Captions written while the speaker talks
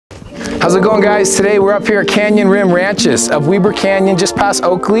How's it going, guys? Today we're up here at Canyon Rim Ranches of Weber Canyon, just past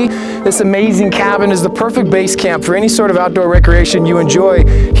Oakley. This amazing cabin is the perfect base camp for any sort of outdoor recreation you enjoy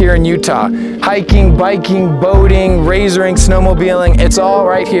here in Utah. Hiking, biking, boating, razoring, snowmobiling, it's all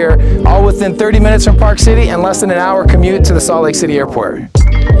right here, all within 30 minutes from Park City and less than an hour commute to the Salt Lake City Airport.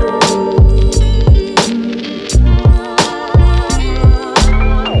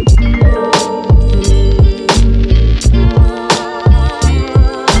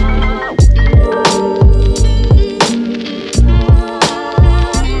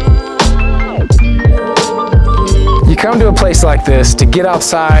 Come to a place like this to get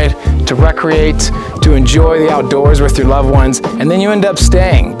outside, to recreate, to enjoy the outdoors with your loved ones, and then you end up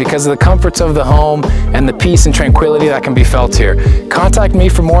staying because of the comforts of the home and the peace and tranquility that can be felt here. Contact me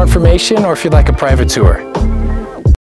for more information or if you'd like a private tour.